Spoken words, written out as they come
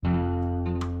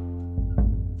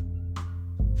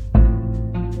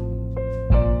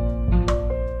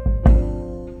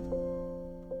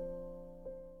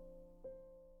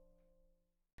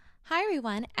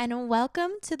everyone, and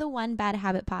welcome to the One Bad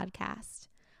Habit podcast.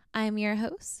 I'm your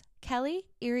host, Kelly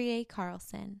Irie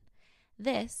Carlson.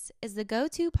 This is the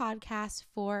go-to podcast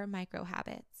for micro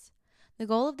habits. The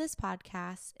goal of this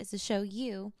podcast is to show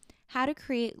you how to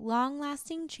create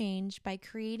long-lasting change by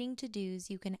creating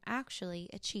to-dos you can actually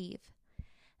achieve.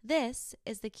 This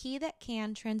is the key that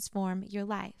can transform your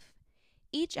life.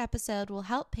 Each episode will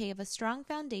help pave a strong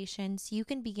foundation so you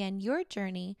can begin your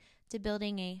journey to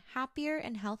building a happier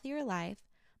and healthier life,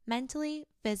 mentally,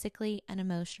 physically, and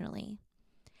emotionally.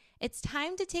 It's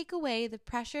time to take away the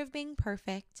pressure of being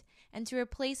perfect and to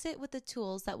replace it with the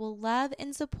tools that will love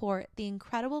and support the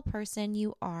incredible person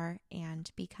you are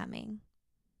and becoming.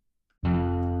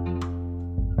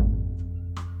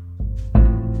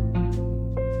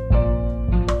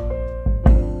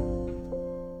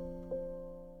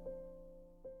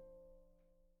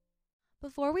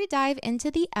 Before we dive into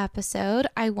the episode,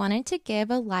 I wanted to give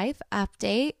a life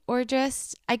update, or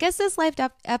just, I guess this life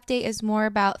update is more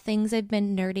about things I've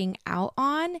been nerding out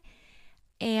on,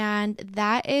 and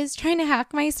that is trying to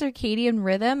hack my circadian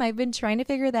rhythm. I've been trying to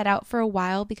figure that out for a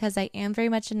while because I am very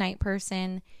much a night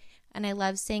person, and I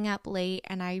love staying up late,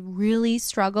 and I really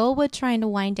struggle with trying to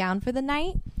wind down for the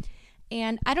night.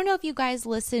 And I don't know if you guys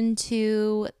listen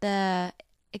to the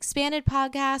expanded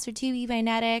podcast or To Be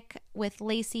Magnetic with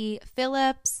Lacy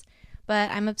Phillips,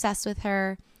 but I'm obsessed with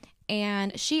her,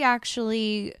 and she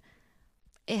actually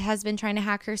has been trying to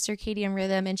hack her circadian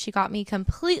rhythm, and she got me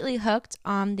completely hooked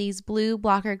on these blue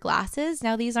blocker glasses.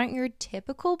 Now, these aren't your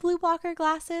typical blue blocker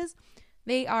glasses.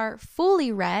 They are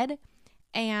fully red,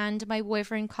 and my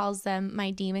boyfriend calls them my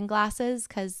demon glasses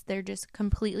because they're just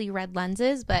completely red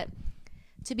lenses, but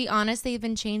to be honest, they've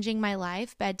been changing my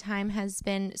life. Bedtime has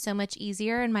been so much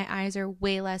easier and my eyes are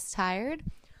way less tired.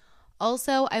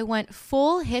 Also, I went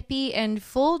full hippie and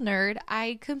full nerd.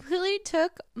 I completely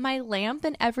took my lamp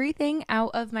and everything out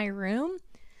of my room.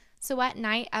 So at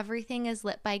night, everything is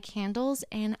lit by candles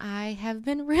and I have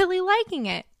been really liking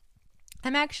it.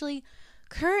 I'm actually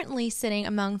currently sitting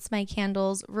amongst my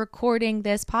candles recording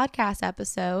this podcast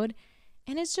episode,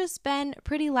 and it's just been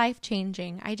pretty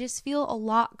life-changing. I just feel a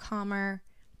lot calmer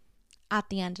at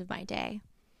the end of my day.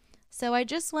 So I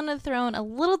just want to throw in a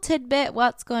little tidbit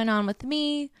what's going on with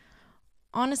me.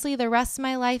 Honestly, the rest of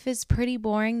my life is pretty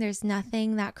boring. There's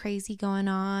nothing that crazy going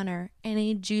on or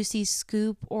any juicy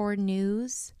scoop or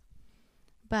news.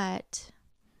 But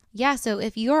yeah, so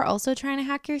if you're also trying to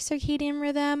hack your circadian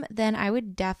rhythm, then I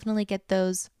would definitely get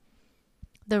the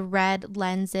red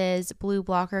lenses, blue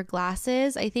blocker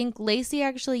glasses. I think Lacy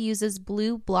actually uses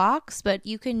blue blocks, but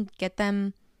you can get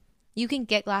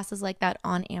glasses like that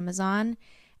on Amazon,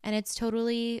 and it's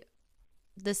totally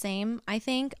the same, I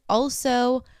think.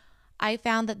 Also, I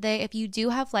found that if you do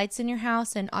have lights in your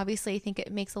house, and obviously I think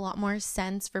it makes a lot more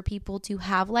sense for people to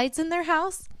have lights in their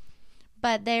house,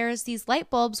 but there's these light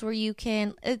bulbs where you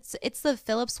can, it's the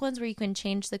Philips ones where you can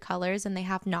change the colors, and they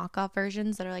have knockoff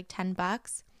versions that are like $10.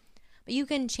 But you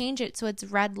can change it so it's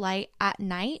red light at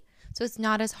night, so it's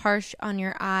not as harsh on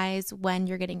your eyes when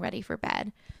you're getting ready for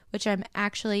bed, which I'm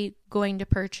actually going to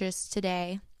purchase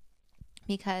today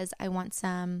because I want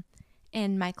some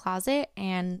in my closet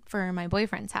and for my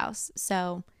boyfriend's house.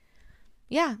 So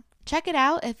yeah, check it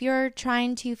out if you're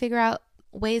trying to figure out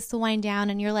ways to wind down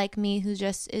and you're like me who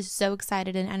just is so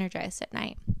excited and energized at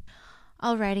night.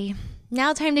 Alrighty,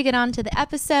 now time to get on to the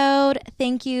episode.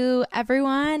 Thank you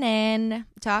everyone, and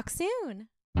talk soon.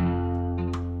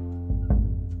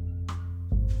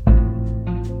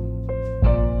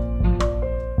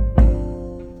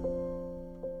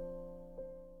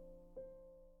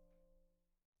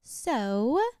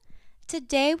 So,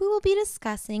 today we will be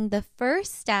discussing the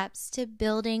first steps to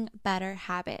building better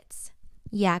habits.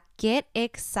 Yeah, get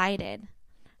excited.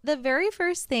 The very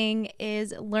first thing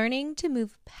is learning to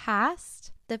move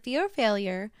past the fear of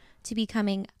failure to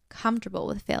becoming comfortable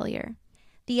with failure.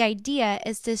 The idea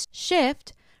is to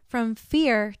shift from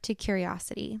fear to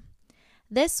curiosity.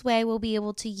 This way, we'll be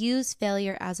able to use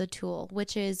failure as a tool,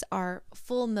 which is our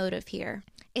full motive here.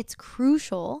 It's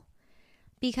crucial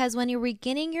because when you're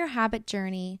beginning your habit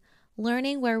journey,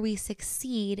 learning where we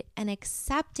succeed and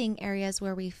accepting areas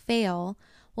where we fail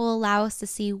will allow us to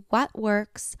see what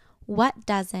works, what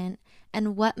doesn't,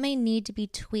 and what may need to be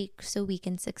tweaked so we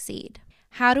can succeed.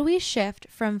 How do we shift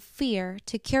from fear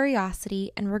to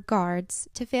curiosity in regards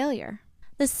to failure?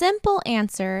 The simple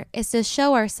answer is to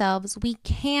show ourselves we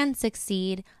can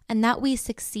succeed and that we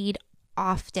succeed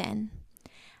often.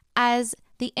 As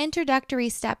the introductory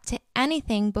step to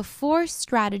anything before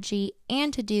strategy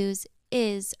and to-dos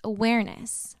is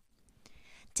awareness.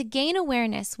 To gain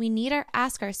awareness, we need to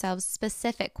ask ourselves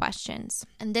specific questions.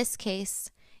 In this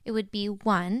case, it would be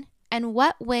 1, And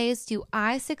what ways do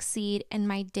I succeed in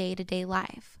my day-to-day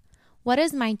life? What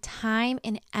does my time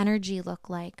and energy look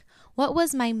like? What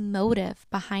was my motive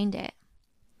behind it?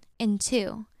 And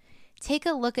 2, take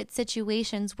a look at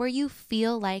situations where you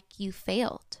feel like you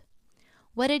failed.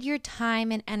 What did your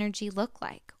time and energy look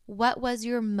like? What was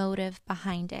your motive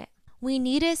behind it? We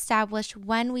need to establish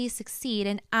when we succeed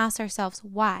and ask ourselves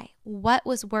why. What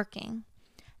was working?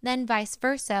 Then vice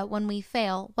versa, when we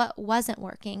fail, what wasn't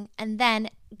working? And then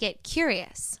get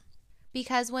curious.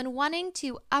 Because when wanting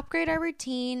to upgrade our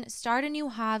routine, start a new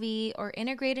hobby, or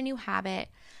integrate a new habit,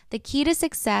 the key to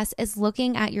success is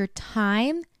looking at your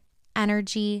time,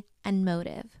 energy, and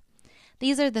motive.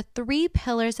 These are the 3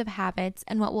 pillars of habits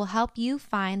and what will help you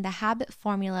find the habit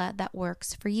formula that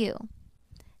works for you.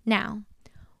 Now,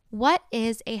 what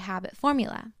is a habit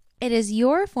formula? It is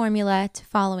your formula to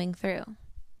following through.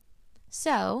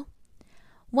 So,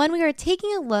 when we are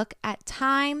taking a look at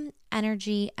time,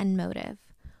 energy, and motive,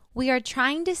 we are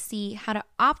trying to see how to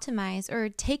optimize or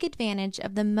take advantage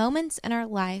of the moments in our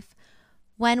life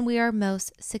when we are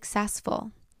most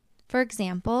successful. For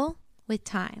example, with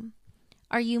time.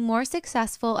 Are you more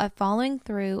successful at following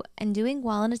through and doing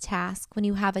well in a task when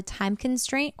you have a time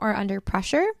constraint or under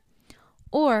pressure?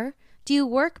 Or do you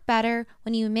work better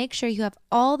when you make sure you have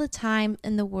all the time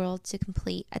in the world to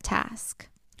complete a task?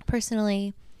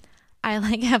 Personally, I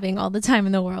like having all the time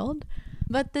in the world,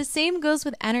 but the same goes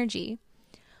with energy.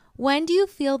 When do you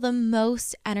feel the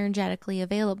most energetically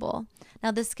available?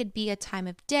 Now, this could be a time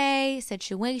of day,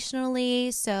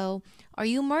 situationally. So, are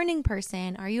you a morning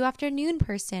person? Are you afternoon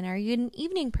person? Are you an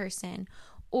evening person?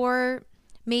 Or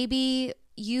maybe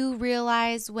you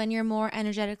realize when you're more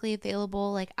energetically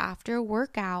available, like after a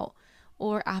workout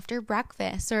or after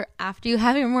breakfast or after you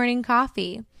have your morning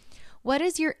coffee. What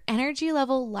is your energy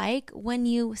level like when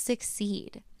you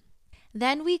succeed?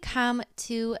 Then we come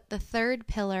to the 3rd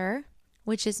pillar,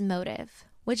 which is motive,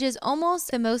 which is almost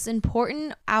the most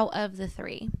important out of the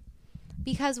 3.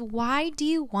 Because why do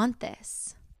you want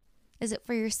this? Is it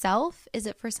for yourself? Is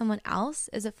it for someone else?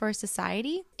 Is it for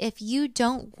society? If you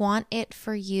don't want it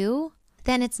for you,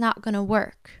 then it's not going to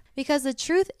work. Because the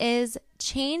truth is,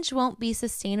 change won't be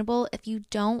sustainable if you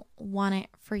don't want it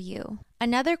for you.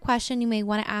 Another question you may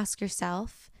want to ask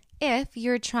yourself, if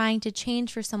you're trying to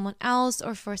change for someone else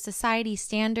or for society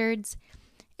standards,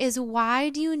 is why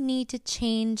do you need to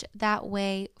change that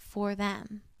way for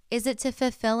them? Is it to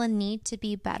fulfill a need to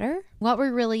be better? What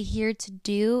we're really here to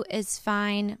do is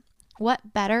find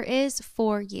what better is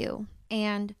for you.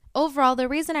 And overall, the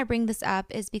reason I bring this up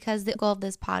is because the goal of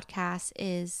this podcast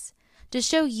is to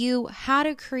show you how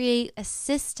to create a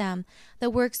system that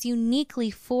works uniquely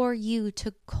for you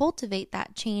to cultivate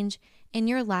that change in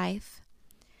your life,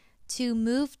 to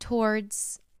move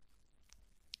towards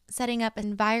setting up an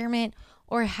environment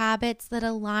or habits that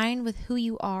align with who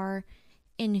you are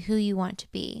and who you want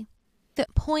to be. The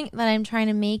point that I'm trying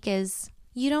to make is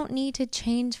you don't need to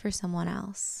change for someone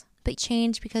else, but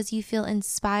change because you feel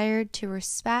inspired to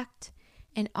respect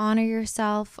and honor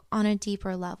yourself on a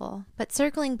deeper level. But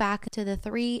circling back to the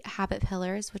 3 habit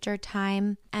pillars, which are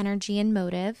time, energy, and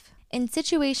motive, in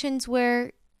situations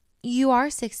where you are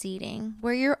succeeding,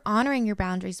 where you're honoring your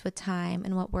boundaries with time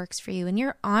and what works for you, and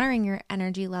you're honoring your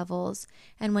energy levels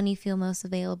and when you feel most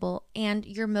available, and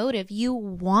your motive, you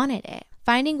wanted it.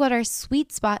 Finding what our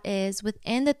sweet spot is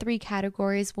within the 3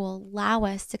 categories will allow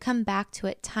us to come back to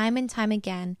it time and time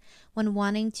again when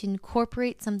wanting to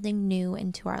incorporate something new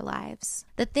into our lives.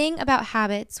 The thing about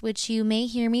habits, which you may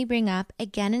hear me bring up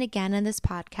again and again in this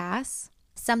podcast,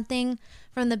 something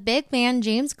from the big man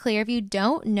James Clear. If you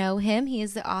don't know him, he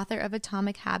is the author of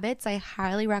Atomic Habits. I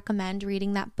highly recommend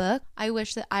reading that book. I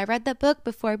wish that I read that book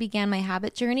before I began my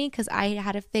habit journey because I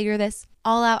had to figure this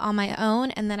all out on my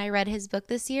own. And then I read his book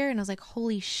this year and I was like,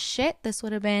 holy shit, this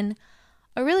would have been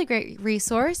a really great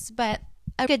resource. But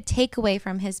a good takeaway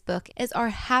from his book is our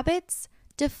habits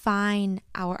define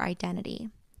our identity,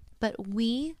 but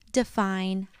we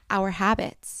define our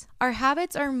habits. Our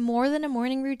habits are more than a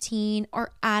morning routine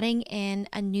or adding in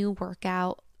a new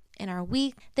workout in our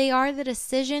week. They are the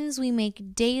decisions we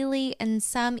make daily and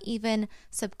some even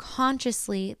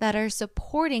subconsciously that are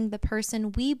supporting the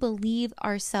person we believe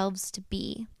ourselves to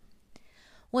be.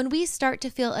 When we start to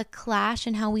feel a clash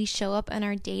in how we show up in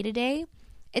our day-to-day,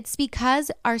 it's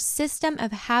because our system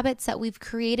of habits that we've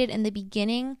created in the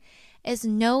beginning is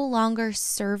no longer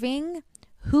serving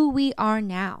who we are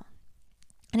now.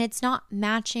 And it's not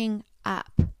matching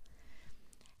up.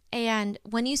 And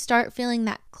when you start feeling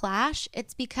that clash,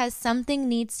 it's because something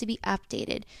needs to be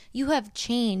updated. You have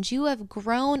changed. You have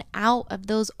grown out of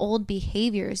those old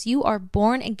behaviors. You are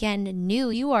born again new.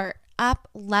 You are up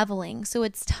leveling. So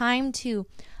it's time to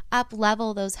up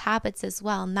level those habits as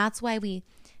well. And that's why we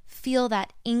feel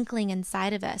that inkling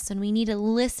inside of us, and we need to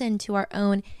listen to our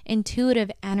own intuitive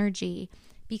energy,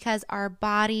 because our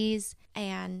bodies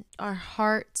and our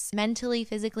hearts, mentally,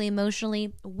 physically,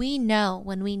 emotionally, we know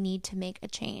when we need to make a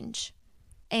change.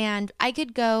 And I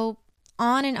could go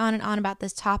on and on and on about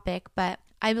this topic, but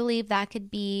I believe that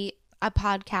could be a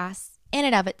podcast in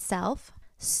and of itself.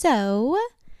 So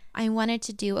I wanted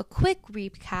to do a quick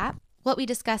recap. What we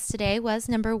discussed today was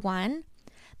number 1,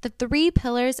 the 3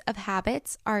 pillars of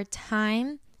habits are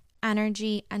time,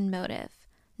 energy, and motive.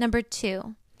 Number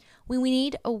 2, we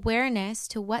need awareness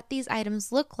to what these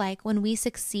items look like when we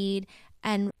succeed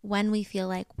and when we feel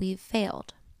like we've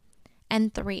failed.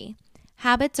 And 3,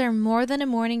 habits are more than a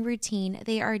morning routine.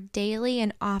 They are daily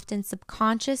and often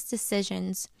subconscious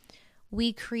decisions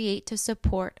we create to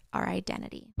support our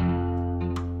identity.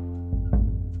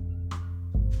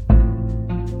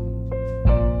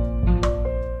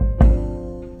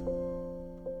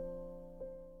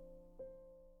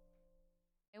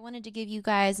 I wanted to give you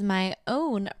guys my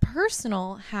own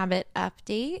personal habit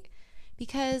update,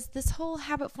 because this whole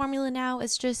habit formula now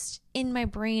is just in my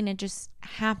brain. It just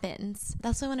happens.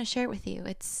 That's why I want to share it with you.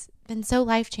 It's been so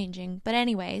life-changing. But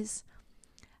anyways,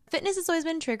 fitness has always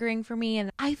been triggering for me,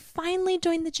 and I finally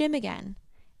joined the gym again.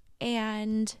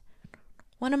 And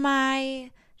one of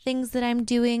my things that I'm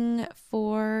doing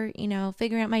for,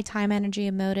 figuring out my time, energy,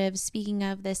 and motives, speaking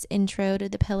of this intro to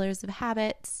the pillars of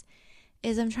habits,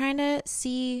 is I'm trying to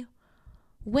see,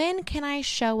 when can I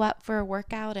show up for a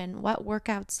workout and what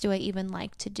workouts do I even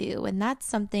like to do? And that's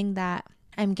something that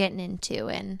I'm getting into.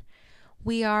 And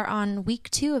we are on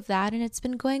week 2 of that, and it's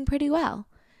been going pretty well.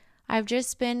 I've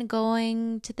just been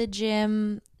going to the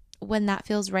gym when that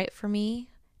feels right for me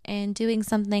and doing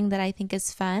something that I think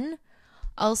is fun.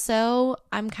 Also,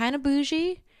 I'm kind of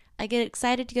bougie. I get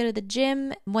excited to go to the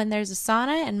gym when there's a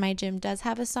sauna, and my gym does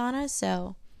have a sauna,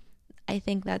 so I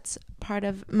think that's part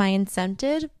of my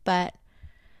incentive, but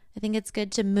I think it's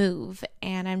good to move,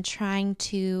 and I'm trying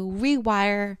to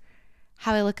rewire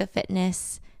how I look at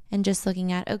fitness and just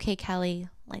looking at, okay, Kelly,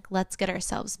 let's get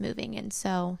ourselves moving. And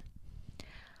so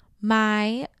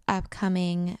my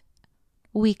upcoming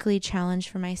weekly challenge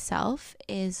for myself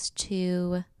is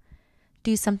to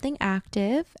do something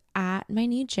active at my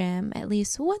new gym at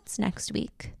least once next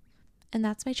week. And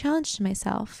that's my challenge to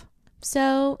myself.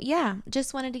 So yeah,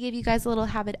 just wanted to give you guys a little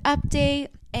habit update,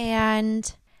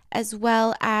 and as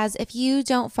well as, if you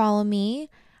don't follow me,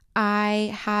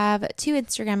 I have 2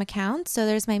 Instagram accounts. So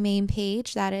there's my main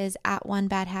page, that is at One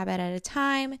Bad Habit at a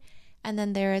Time. And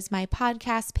then there is my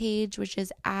podcast page, which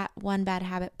is at One Bad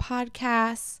Habit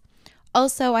Podcast.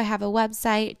 Also, I have a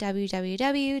website,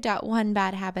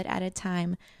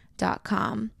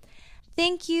 www.onebadhabitatatime.com.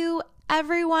 Thank you,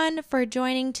 everyone, for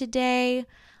joining today.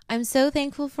 I'm so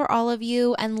thankful for all of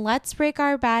you, and let's break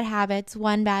our bad habits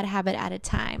one bad habit at a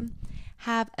time.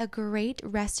 Have a great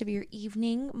rest of your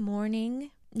evening,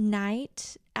 morning,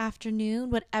 night, afternoon,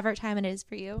 whatever time it is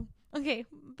for you. Okay,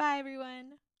 bye,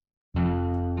 everyone.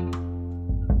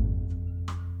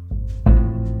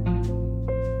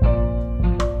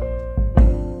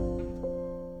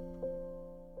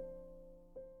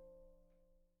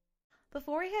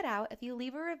 Before we head out, if you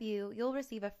leave a review, you'll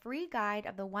receive a free guide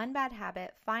of the One Bad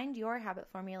Habit Find Your Habit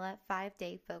Formula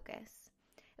 5-Day Focus.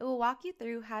 It will walk you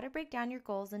through how to break down your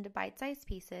goals into bite-sized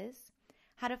pieces,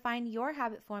 how to find your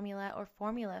habit formula or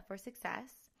formula for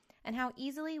success, and how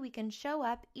easily we can show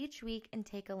up each week and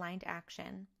take aligned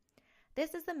action.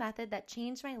 This is the method that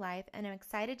changed my life, and I'm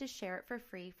excited to share it for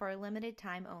free for a limited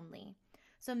time only.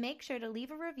 So make sure to leave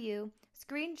a review,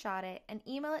 screenshot it, and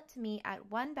email it to me at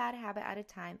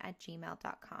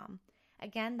onebadhabitatatime@gmail.com.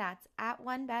 Again, that's at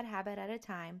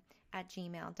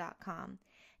onebadhabitatatime@gmail.com.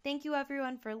 Thank you,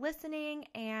 everyone, for listening,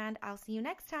 and I'll see you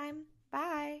next time.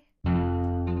 Bye.